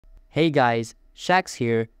Hey guys, Shax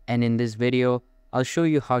here, and in this video, I'll show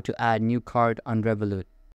you how to add new card on Revolut.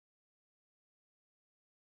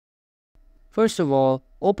 First of all,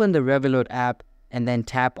 open the Revolut app and then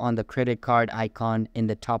tap on the credit card icon in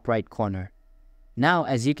the top right corner. Now,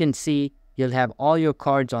 as you can see, you'll have all your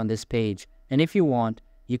cards on this page, and if you want,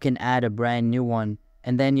 you can add a brand new one,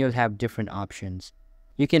 and then you'll have different options.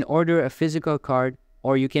 You can order a physical card,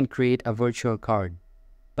 or you can create a virtual card.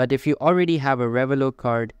 But if you already have a Revolut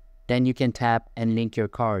card, then you can tap and link your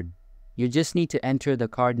card. You just need to enter the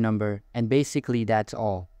card number, and basically that's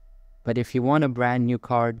all. But if you want a brand new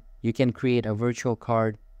card, you can create a virtual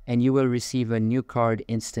card and you will receive a new card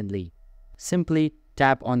instantly. Simply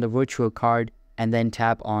tap on the virtual card and then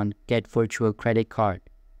tap on Get Virtual Credit Card.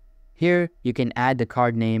 Here you can add the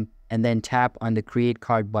card name and then tap on the Create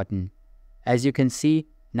Card button. As you can see,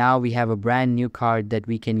 now we have a brand new card that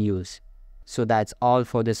we can use. So that's all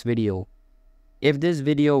for this video. If this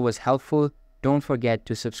video was helpful, don't forget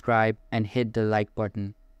to subscribe and hit the like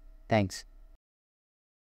button. Thanks.